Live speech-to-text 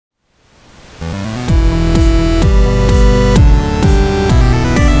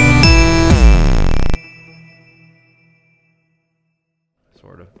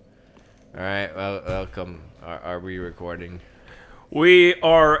welcome. Are we recording? We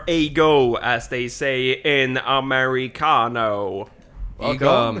are a go, as they say in Americano.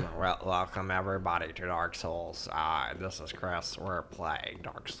 Welcome everybody to Dark Souls. This is Chris. We're playing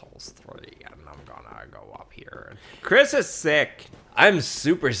Dark Souls 3, and I'm gonna go up here. Chris is sick. I'm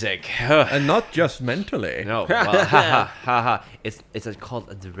super sick. And not just mentally. No, well, haha. It's called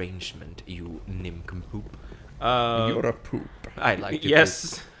a derangement, you nincompoop. You're a poop. I like to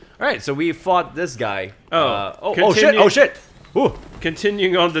Yes. poop. All right, so we fought this guy. Oh Shit! Oh shit! Ooh.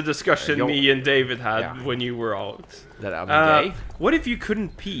 Continuing on the discussion Yo. me and David had Yeah. when you were out. That I'm gay. What if you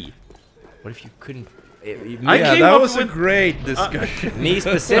couldn't pee? What if you couldn't? Yeah, came that up was a with- great discussion. Me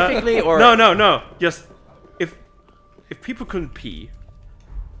specifically, or No. Just if people couldn't pee,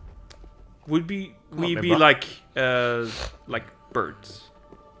 would we man, be bro. like birds?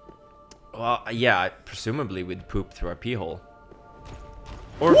 Well, yeah, presumably we'd poop through our pee hole.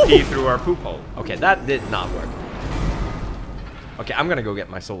 Or pee through our poop hole? Okay, that did not work. Okay, I'm gonna go get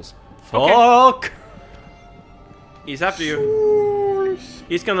my souls. Okay. Fuck! He's after you.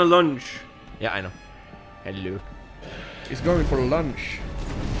 He's gonna lunge. Yeah, I know. Hello. He's going for lunch.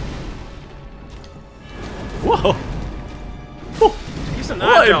 Whoa! He's an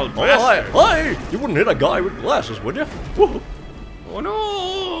agile bastard. Hi! You wouldn't hit a guy with glasses, would you? Whoa. Oh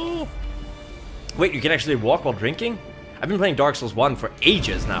no! Wait, you can actually walk while drinking? I've been playing Dark Souls 1 for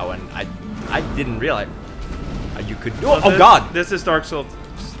ages now, and I didn't realize you could. Oh God! This is Dark Souls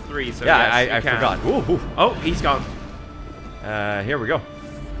 3, so Yeah, yes, you I can. forgot. Ooh. Oh, he's gone. Here we go.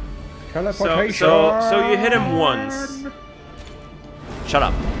 Teleportation. So you hit him once. Shut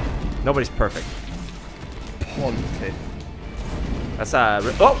up. Nobody's perfect. Pontiff. That's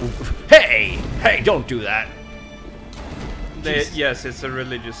hey, don't do that. Yes, it's a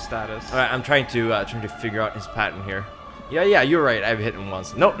religious status. All right, I'm trying to figure out his pattern here. Yeah, you're right. I've hit him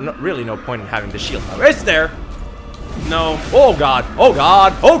once. No, really, no point in having the shield. It's there. No. Oh God.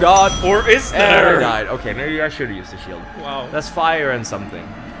 Or is I there? died. Okay, maybe I should have used the shield. Wow. That's fire and something.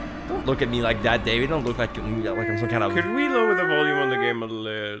 Don't look at me like that, David. Don't look like I'm some kind of. Could we lower the volume on the game a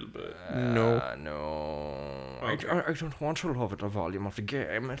little bit? No. Okay. I don't want to lower the volume of the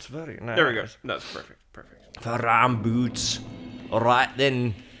game. It's very nice. There we go. That's perfect. Ram boots. Alright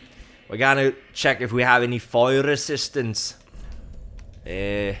then. We're gonna check if we have any fire resistance.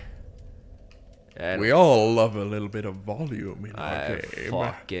 We all love a little bit of volume in our game.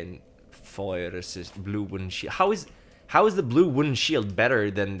 Fucking fire resist blue wooden shield. How is the blue wooden shield better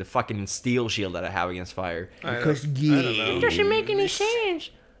than the fucking steel shield that I have against fire? Because I don't know. Doesn't make any sense.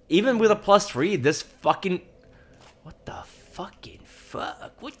 Even with a +3, this fucking what the fucking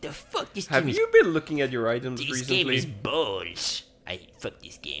fuck? What the fuck? This Have game you been looking at your items This recently? game is balls. Fuck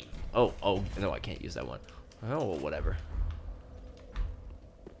this game. Oh, no, I can't use that one. Oh, whatever.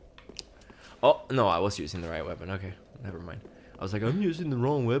 Oh, no, I was using the right weapon. Okay, never mind. I was like, I'm using the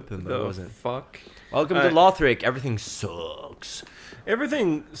wrong weapon, but I The wasn't. fuck? Welcome to Lothric. Everything sucks.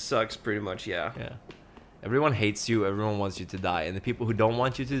 Everything sucks pretty much, yeah. Yeah. Everyone hates you. Everyone wants you to die. And the people who don't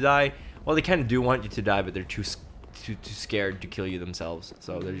want you to die, well, they kind of do want you to die, but they're too scared to kill you themselves.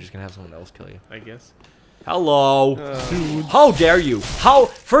 So they're just gonna have someone else kill you. I guess. Hello. How dare you?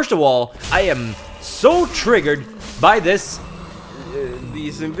 First of all, I am so triggered by this.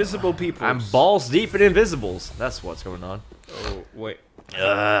 These invisible people. I'm balls deep in invisibles. That's what's going on. Oh, wait.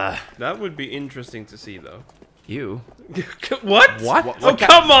 Ugh. That would be interesting to see, though. You. What? What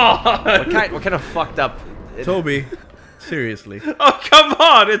Come on! What kind of fucked up? Toby, seriously. Oh, come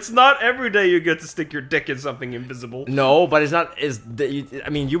on! It's not every day you get to stick your dick in something invisible. No, but it's not. I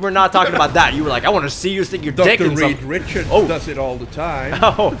mean, you were not talking about that. You were like, I want to see you stick your dick Dr. in Reed something. Richards Oh. does it all the time.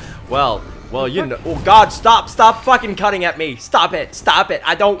 Oh, well, you know. Oh God, stop fucking cutting at me. Stop it.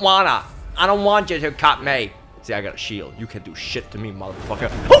 I don't want you to cut me. See, I got a shield. You can't do shit to me,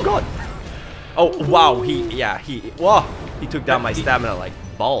 motherfucker. Oh God. Oh wow, he took down my stamina like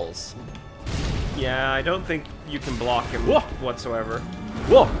balls. Yeah, I don't think you can block him whatsoever.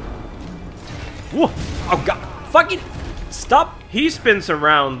 Whoa. Oh God, fucking stop. He spins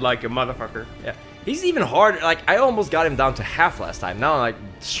around like a motherfucker. Yeah, he's even harder. Like I almost got him down to half last time. Now I'm like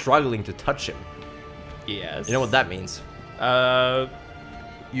struggling to touch him. Yes. You know what that means?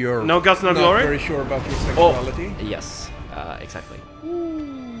 You're No guts, no not glory? very sure about your sexuality. Yes, exactly.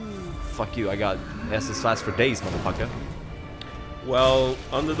 Fuck you, I got SS fast for days, motherfucker. Well,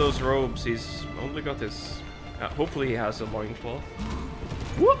 under those robes, he's only got this. Hopefully, he has a loincloth.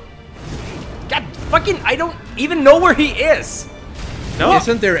 Whoop. God fucking, I don't even know where he is. No.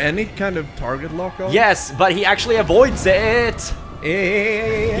 Isn't there any kind of target lock on? Yes, but he actually avoids it.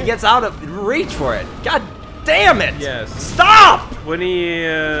 He He gets out of reach for it. God damn it. Yes. Stop. When he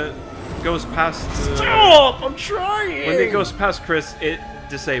goes past... Stop! I'm trying! When it goes past Chris, it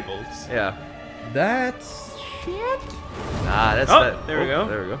disables. Yeah. That's shit. Ah, that's Oh, that. there we go.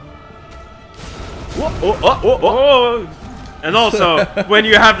 There we go. Whoa, oh, oh, oh, oh. Oh! And also, when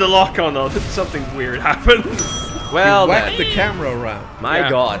you have the lock on, something weird happens. Well, Whack then. the camera around. My Yeah.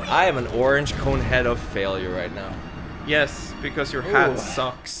 God, I am an orange cone head of failure right now. Yes, because your hat Ooh.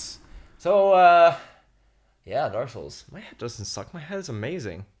 sucks. So, yeah, Dark Souls. My head doesn't suck. My head is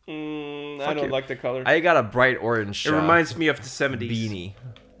amazing. I Fuck don't you. like the color. I got a bright orange. It reminds me of the 70s. beanie.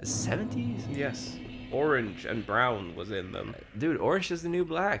 The 70s? Yes. Orange and brown was in them. Dude, orange is the new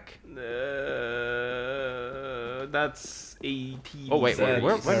black. That's 80s. Oh wait, where am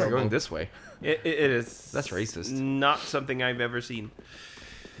I Terrible. going this way? It is. That's racist. Not something I've ever seen.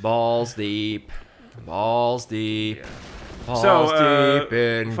 Balls deep. Balls deep. Yeah. Balls So, deep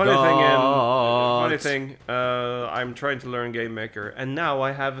in funny gods. thing, I'm trying to learn Game Maker, and now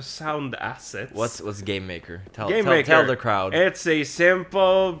I have a sound asset. What's Game Maker? Tell the crowd. It's a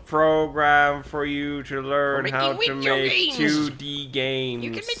simple program for you to learn how to make 2D games.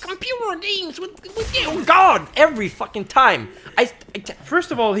 You can make computer games with Oh God! Every fucking time. First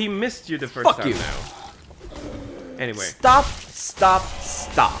of all, he missed you the first Fuck time you. now. Anyway. Stop!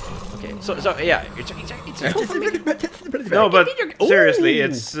 Okay, so yeah, it's No, but Ooh. seriously,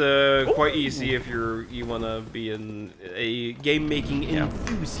 it's quite easy if you wanna be a game making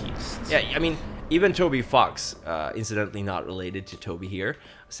enthusiast. Yeah, I mean, even Toby Fox, incidentally not related to Toby here,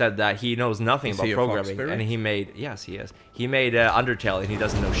 said that he knows nothing Is about he a fox programming, spirit? and he made he made Undertale, and he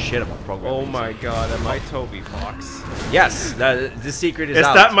doesn't know shit about programming. Oh my God, am I Toby Fox? Yes, the secret is Is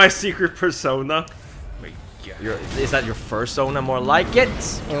out. that my secret persona? My God. Is that your persona? More like it?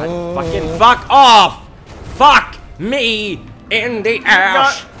 God, Oh. fucking fuck off! Fuck me in the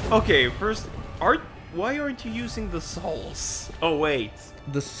ass! Okay, first, why aren't you using the souls? Oh wait.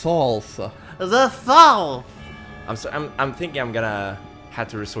 The salsa. The fall. I'm thinking I'm gonna have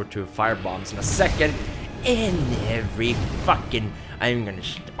to resort to fire bombs in a second. In every fucking, I'm gonna.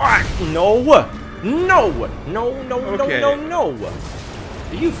 No. Okay. No.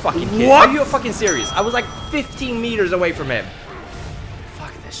 Are you fucking kidding? What? Are you fucking serious? I was like 15 meters away from him.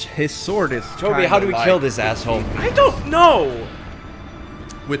 Fuck this shit. His sword is. Toby, how do we kill this asshole? I don't know.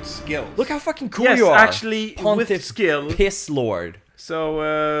 With skill. Look how fucking cool Yes, you are. actually, with Pontiff skill. Piss Lord.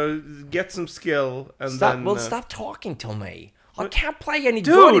 So get some skill and Stop. then. Well, stop talking to me. I can't play any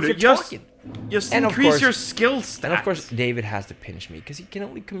Dude, good if you're just talking. Just And of increase course- your skill stat. And of course, David has to pinch me because he can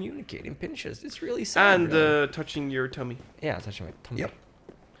only communicate in pinches. It's really sad. And really. touching your tummy. Yeah, touching my tummy. Yep.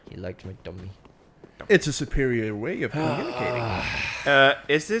 He liked my tummy. It's a superior way of communicating.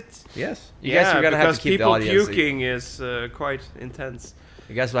 Is it? Yes. You guys are gonna have because to keep the people audience. puking is quite intense.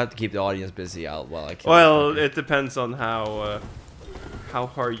 You guys will have to keep the audience busy. While I kill Well, this fucker. it depends on how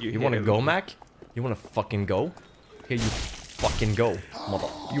hard you. You hit want to him. go, Mac? You want to fucking go? Here you fucking go, mother.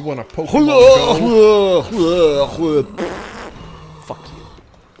 You want a Pokemon Go? Fuck you.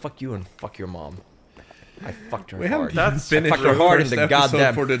 Fuck you and fuck your mom. I fucked her We hard. haven't That's- even I finished fucked her our hard in first the episode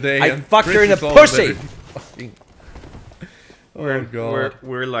goddamn. for the day. I and fucked her in the Chris is pussy. already fucking- Oh god.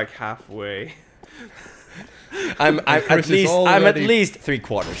 We're like halfway. I'm at Chris is least I'm at already- least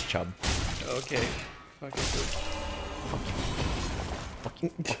 3/4 chub. Okay. Fucking Fuck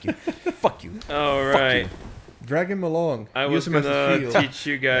you. Fuck you. All right. Drag him along. I Use was him as a gonna shield. teach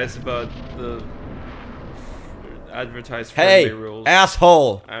you guys about the advertised friendly Hey, rules.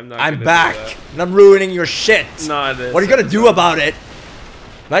 asshole! I'm not I'm gonna do back, that. and I'm ruining your shit. Not this What are you gonna do episode. about it?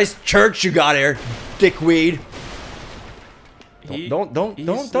 Nice church you got here, dickweed. Don't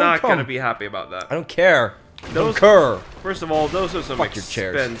He's not come. gonna be happy about that. I don't care. Don't Those- care. First of all, those are some Fuck your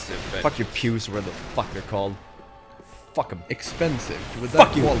chairs. expensive benches. Fuck your pews, where the fuck they're called. Fuck them. Expensive with Fuck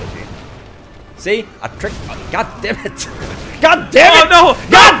that you. quality. See, a trick. God damn it! God damn it! Oh, no!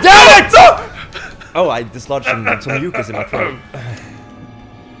 God damn it! Oh, I dislodged some mucus in my throat.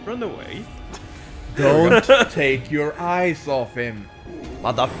 Run away. Don't take your eyes off him.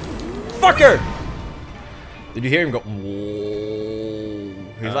 Motherfucker! Did you hear him go?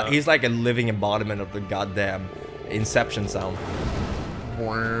 Whoa. He's like a living embodiment of the goddamn Inception sound.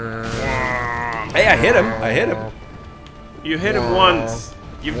 Hey, I hit him. You hit him once.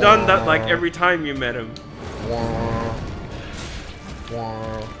 You've done that like every time you met him.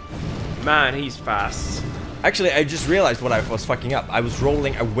 Man, he's fast. Actually, I just realized what I was fucking up. I was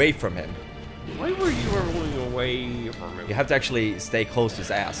rolling away from him. Why were you rolling away from him? You have to actually stay close to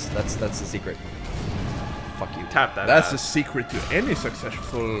his ass. That's the secret. Fuck you. Tap that. That's the ass. secret to any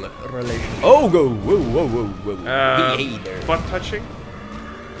successful relationship. Oh, go. Whoa. Hey there. Butt touching?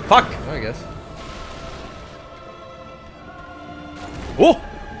 Fuck. I guess. Oh.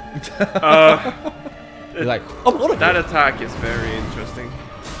 You're like, oh, what That attack is very interesting.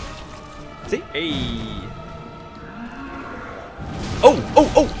 See? Hey. Oh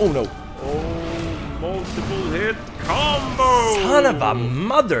no. Oh, multiple hit combo. Son of a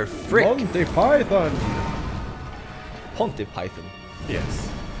mother frick. Monty Python. Ponty Python. Yes.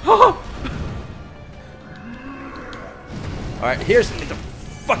 Alright, here's the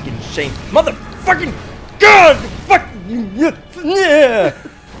fucking shame. Motherfucking God! Fuck! Yeah!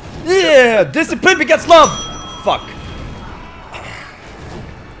 Yeah! Discipline begets love! Fuck.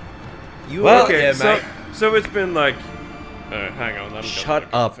 You Well, okay, Okay, mate? so it's been like. Hang on. I'm Shut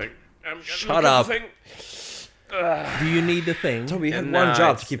gonna look up. at the thing. I'm gonna Shut look at the up. thing. Do you need the thing? Toby, you have Nah, one job to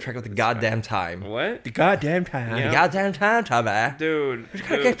it's- keep track of the goddamn time. What? The goddamn time. Yeah. The goddamn time, Toby. Dude. You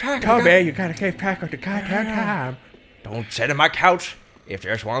gotta get track of the Toby, you gotta keep track of the goddamn time. Don't sit on my couch. If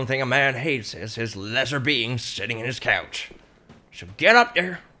there's one thing a man hates, it's his lesser being sitting in his couch. So get up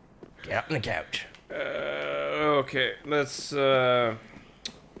there. Get up on the couch. Okay. Let's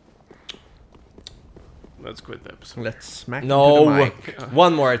quit the episode. Let's smack No. into the mic.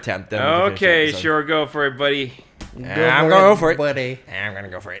 One more attempt. Then we can finish the Okay, episode. sure, go for it, buddy. I'm gonna go for it. buddy. I'm gonna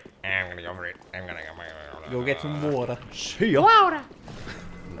go for it. I'm gonna go for it. I'm gonna go for it. Go get some water. See ya. Water.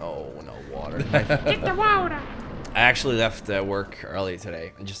 No water. Get the water. I actually left work early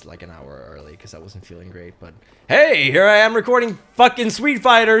today, just like an hour early, because I wasn't feeling great. But hey, here I am recording fucking Swede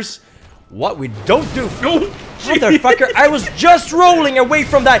Fighters. What we don't do, motherfucker! I was just rolling away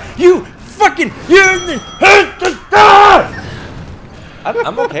from that. You fucking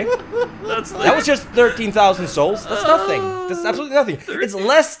I'm okay. That was just 13,000 souls. That's nothing. That's absolutely nothing. It's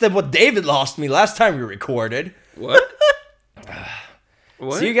less than what David lost me last time we recorded. What?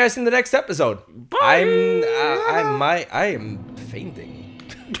 What? See you guys in the next episode. Bye. I am fainting.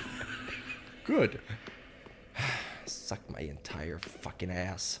 Good. Suck my entire fucking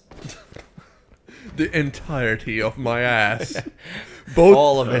ass. The entirety of my ass. Both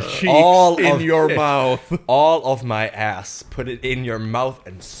All of it. cheeks All in of your it. mouth. All of my ass. Put it in your mouth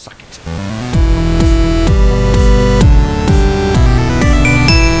and suck it.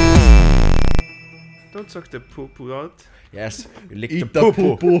 Don't suck the poo-poo out. Yes, you lick Eat the the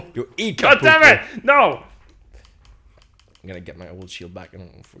poo-poo. poo-poo. You eat the God damn poo-poo. it! No! I'm gonna get my old shield back. I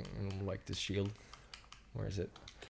don't like this shield. Where is it?